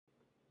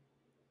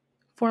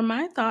For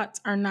my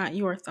thoughts are not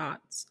your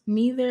thoughts,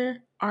 neither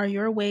are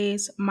your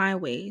ways my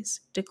ways,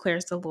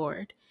 declares the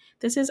Lord.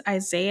 This is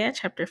Isaiah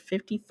chapter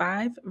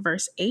 55,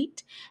 verse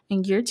 8,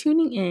 and you're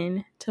tuning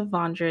in to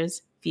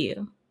Vondra's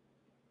View.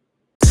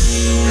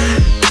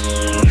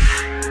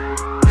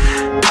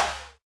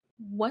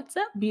 What's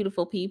up,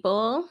 beautiful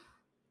people?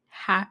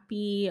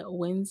 Happy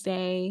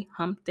Wednesday,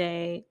 hump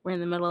day. We're in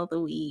the middle of the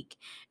week.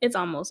 It's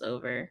almost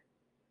over.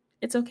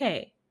 It's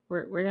okay.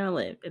 We're gonna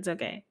live. It's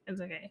okay.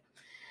 It's okay.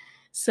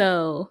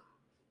 So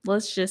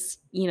let's just,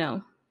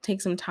 take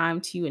some time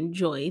to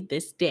enjoy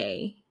this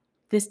day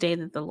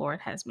that the Lord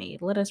has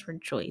made. Let us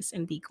rejoice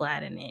and be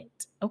glad in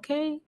it.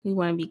 Okay? We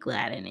want to be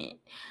glad in it.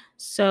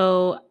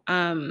 So,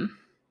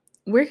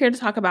 we're here to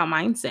talk about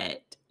mindset.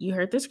 You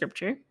heard the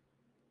scripture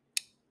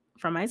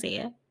from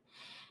Isaiah.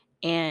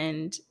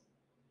 And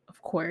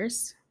of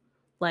course,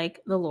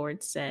 like the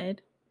Lord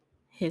said,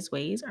 his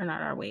ways are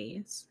not our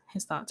ways.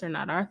 His thoughts are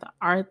not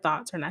our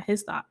thoughts are not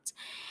his thoughts.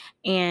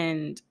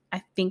 And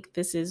I think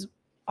this is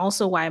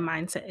also why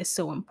mindset is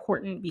so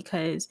important,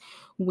 because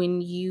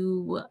when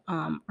you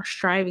are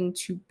striving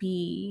to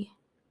be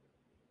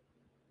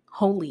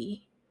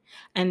holy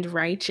and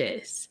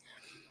righteous,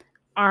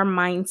 our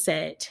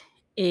mindset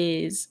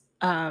is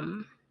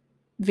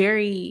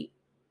very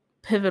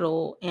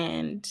pivotal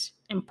and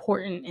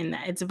important in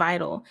that. It's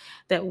vital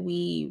that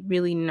we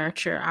really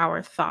nurture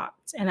our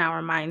thoughts and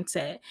our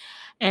mindset.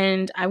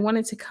 And I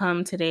wanted to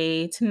come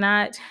today to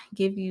not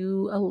give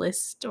you a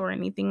list or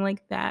anything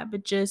like that,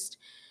 but just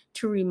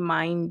to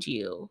remind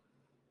you,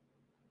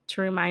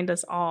 to remind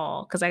us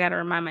all, because I got to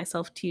remind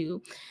myself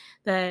too,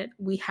 that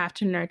we have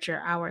to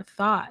nurture our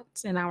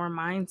thoughts and our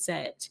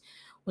mindset.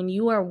 When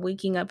you are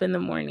waking up in the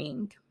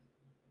morning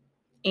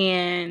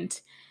and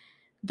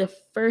the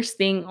first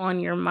thing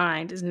on your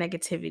mind is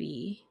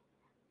negativity,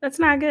 that's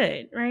not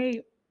good,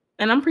 right?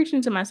 And I'm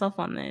preaching to myself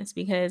on this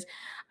because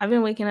I've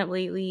been waking up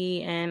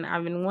lately and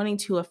I've been wanting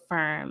to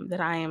affirm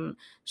that I am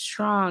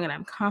strong and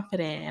I'm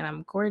confident and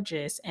I'm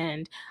gorgeous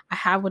and I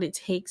have what it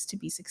takes to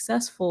be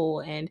successful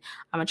and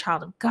I'm a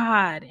child of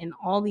God and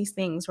all these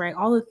things, right?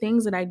 All the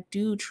things that I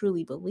do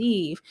truly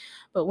believe.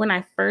 But when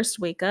I first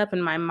wake up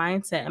and my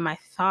mindset and my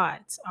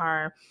thoughts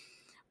are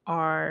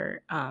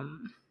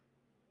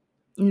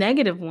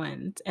negative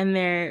ones, and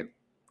they're,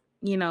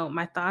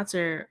 my thoughts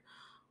are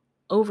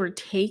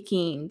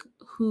overtaking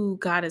who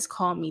God has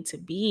called me to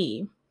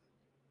be,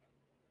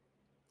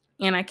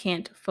 and I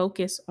can't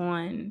focus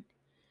on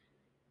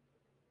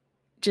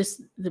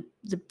just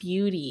the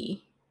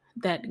beauty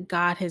that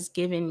God has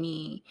given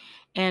me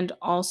and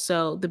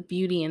also the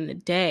beauty in the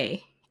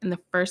day. And the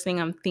first thing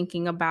I'm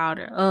thinking about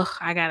are,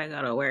 I gotta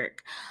go to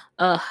work.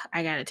 I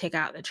gotta take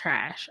out the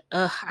trash.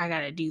 I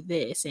gotta do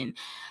this. And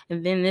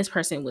then this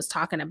person was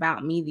talking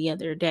about me the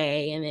other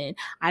day, and then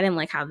I didn't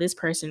like how this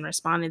person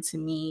responded to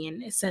me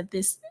and it said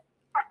this.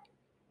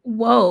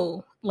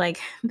 Whoa, like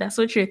that's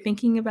what you're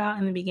thinking about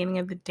in the beginning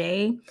of the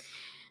day.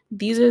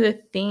 These are the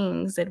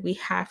things that we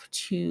have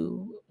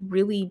to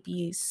really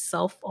be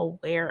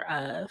self-aware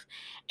of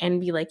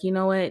and be like, you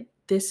know what?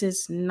 This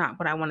is not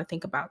what I want to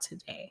think about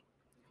today,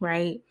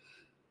 right?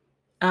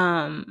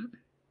 Um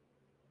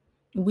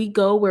we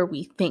go where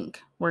we think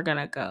we're going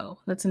to go.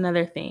 That's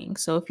another thing.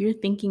 So if you're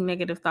thinking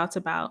negative thoughts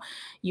about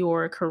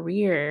your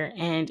career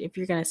and if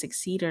you're going to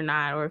succeed or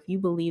not, or if you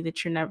believe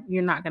that you're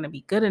not going to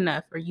be good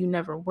enough or you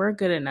never were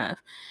good enough,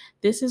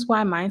 this is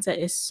why mindset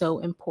is so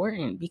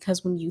important,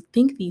 because when you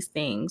think these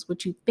things,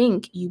 what you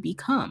think you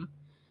become.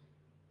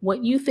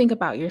 What you think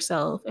about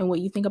yourself and what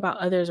you think about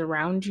others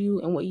around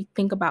you and what you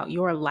think about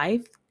your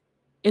life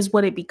is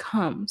what it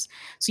becomes.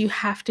 So you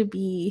have to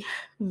be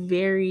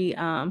very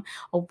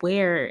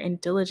aware and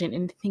diligent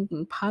in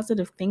thinking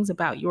positive things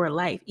about your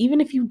life.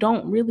 Even if you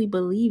don't really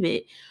believe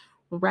it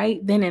right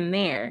then and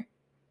there,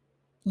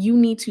 you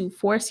need to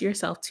force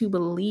yourself to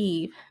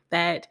believe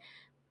that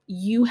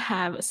you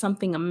have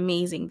something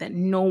amazing that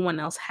no one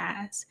else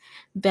has,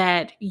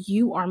 that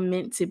you are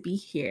meant to be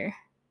here,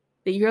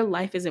 that your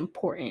life is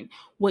important,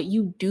 what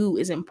you do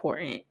is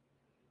important,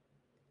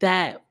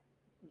 that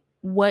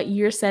what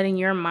you're setting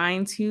your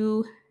mind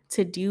to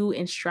do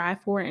and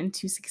strive for and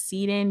to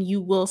succeed in, you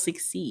will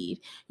succeed.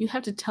 You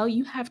have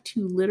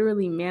to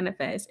literally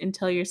manifest and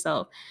tell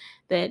yourself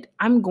that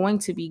I'm going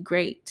to be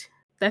great.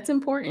 That's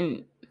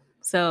important.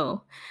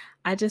 So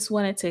I just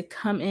wanted to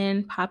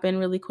pop in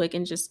really quick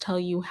and just tell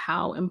you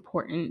how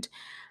important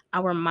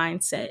our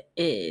mindset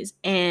is.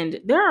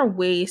 And there are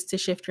ways to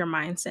shift your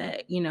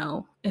mindset,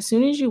 as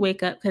soon as you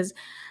wake up, because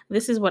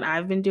this is what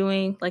I've been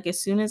doing. Like,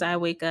 as soon as I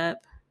wake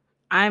up,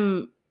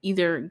 I'm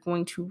either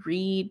going to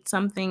read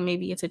something,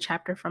 maybe it's a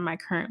chapter from my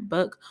current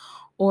book,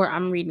 or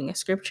I'm reading a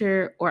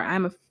scripture, or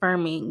I'm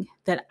affirming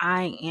that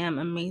I am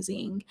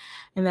amazing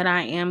and that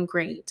I am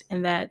great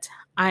and that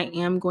I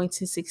am going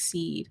to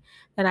succeed,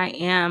 that I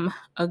am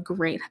a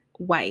great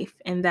wife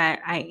and that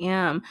I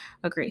am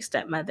a great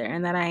stepmother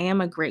and that I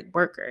am a great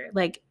worker.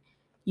 Like,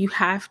 you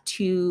have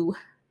to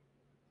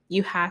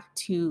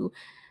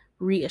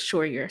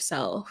reassure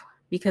yourself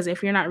Because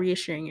if you're not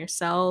reassuring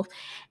yourself,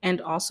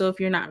 and also if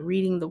you're not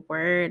reading the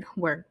word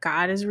where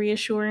God is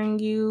reassuring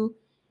you,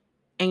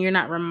 and you're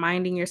not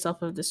reminding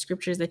yourself of the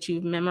scriptures that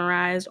you've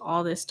memorized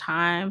all this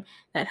time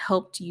that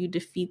helped you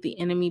defeat the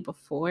enemy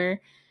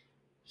before,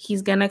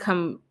 he's going to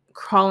come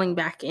crawling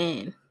back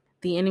in.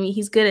 The enemy,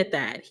 he's good at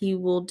that. He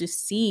will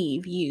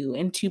deceive you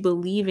into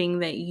believing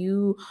that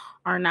you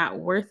are not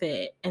worth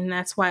it. And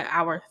that's why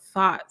our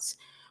thoughts,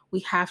 we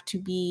have to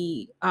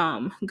be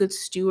good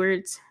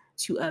stewards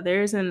to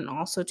others and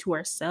also to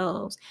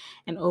ourselves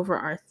and over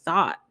our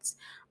thoughts,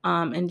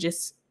 and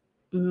just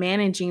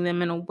managing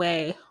them in a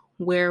way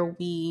where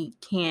we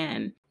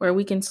can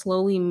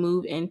slowly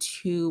move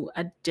into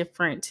a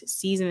different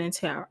season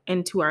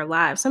into our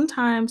lives.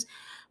 Sometimes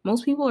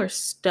most people are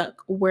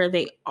stuck where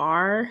they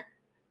are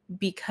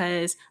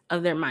because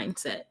of their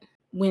mindset.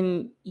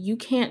 When you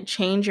can't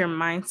change your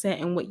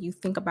mindset and what you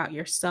think about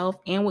yourself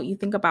and what you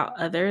think about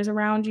others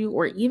around you,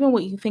 or even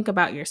what you think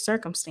about your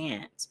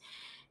circumstance,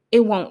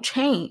 it won't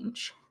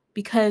change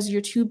because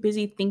you're too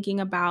busy thinking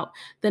about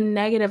the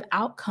negative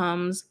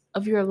outcomes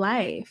of your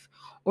life,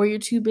 or you're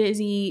too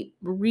busy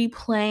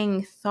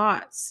replaying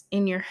thoughts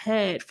in your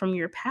head from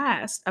your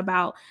past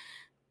about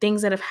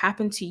things that have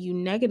happened to you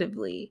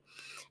negatively.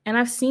 And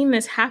I've seen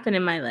this happen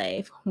in my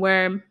life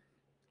where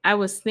I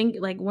was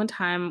thinking, like one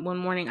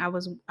morning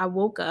I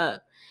woke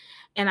up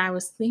and I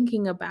was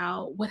thinking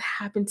about what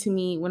happened to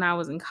me when I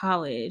was in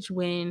college,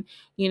 when,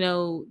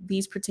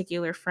 these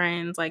particular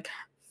friends like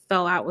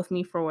fell out with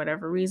me for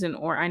whatever reason,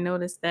 or I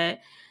noticed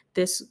that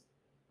this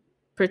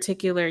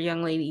particular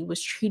young lady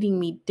was treating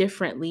me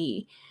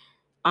differently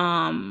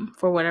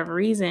for whatever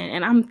reason.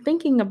 And I'm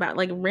thinking about,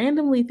 like,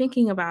 randomly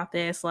thinking about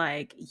this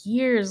like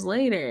years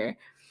later.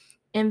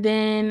 And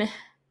then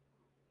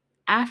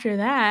after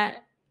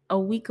that, a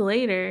week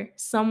later,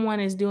 someone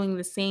is doing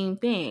the same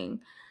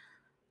thing.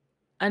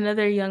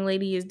 Another young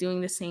lady is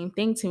doing the same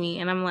thing to me.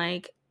 And I'm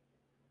like,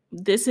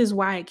 this is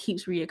why it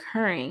keeps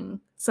reoccurring,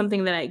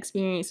 something that I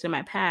experienced in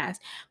my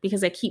past,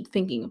 because I keep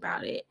thinking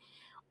about it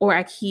or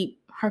I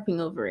keep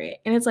harping over it.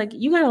 And it's like,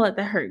 you got to let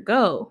that hurt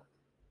go.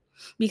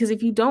 Because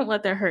if you don't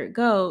let that hurt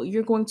go,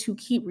 you're going to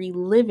keep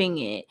reliving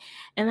it.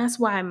 And that's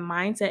why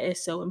mindset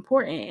is so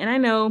important. And I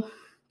know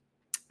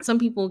some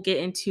people get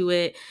into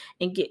it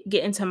and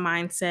get into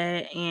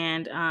mindset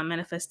and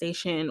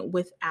manifestation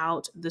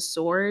without the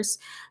source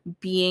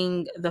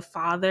being the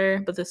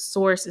Father, but the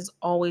source is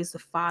always the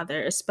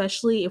Father,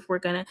 especially if we're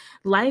gonna,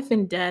 life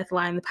and death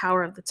lie in the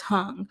power of the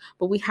tongue,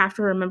 but we have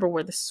to remember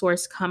where the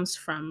source comes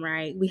from,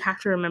 right? We have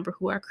to remember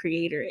who our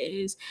creator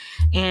is.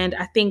 And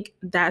I think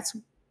that's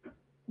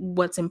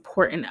what's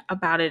important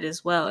about it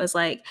as well, is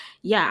like,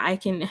 yeah, I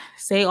can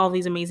say all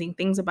these amazing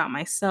things about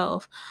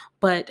myself,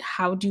 but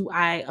how do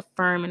I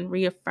affirm and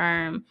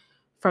reaffirm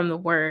from the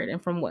word and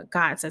from what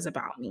God says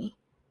about me?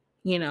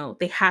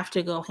 They have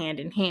to go hand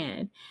in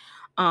hand.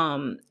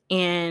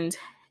 And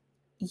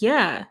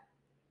yeah,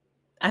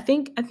 I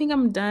think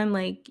I'm done,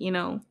 like,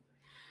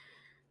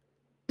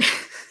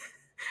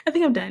 I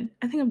think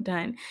I'm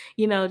done,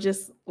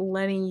 just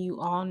letting you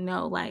all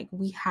know, like,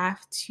 we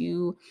have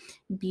to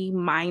be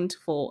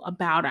mindful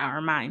about our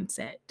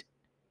mindset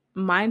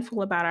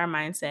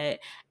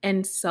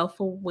and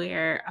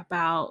self-aware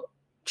about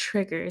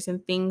triggers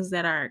and things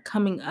that are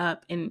coming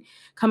up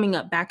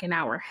back in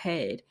our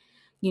head,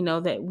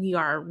 that we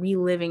are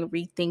reliving,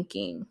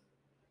 rethinking,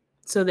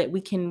 so that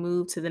we can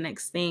move to the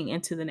next thing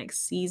and to the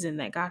next season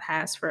that God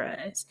has for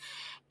us.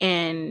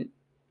 And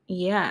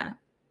yeah,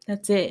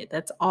 that's it.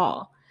 That's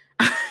all.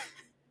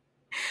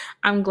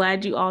 I'm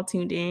glad you all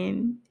tuned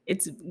in.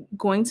 It's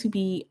going to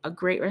be a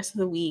great rest of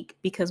the week,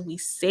 because we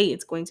say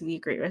it's going to be a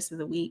great rest of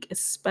the week,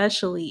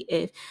 especially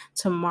if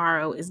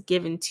tomorrow is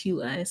given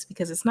to us,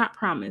 because it's not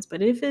promised,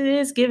 but if it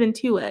is given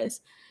to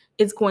us,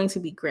 it's going to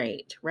be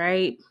great,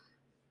 right?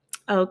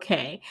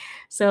 Okay.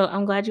 So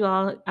I'm glad you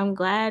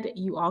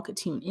all could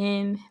tune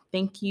in.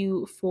 Thank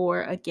you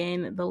for,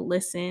 again, the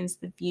listens,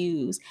 the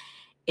views.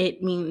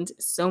 It means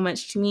so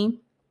much to me.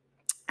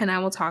 And I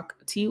will talk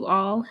to you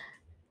all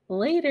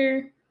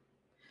later.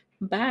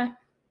 Bye.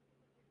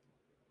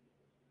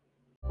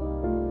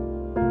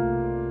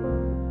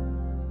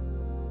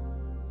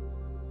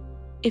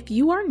 If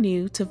you are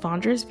new to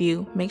Vondra's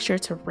View, make sure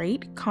to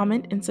rate,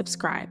 comment, and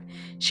subscribe.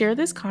 Share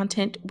this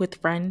content with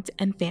friends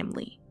and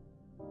family.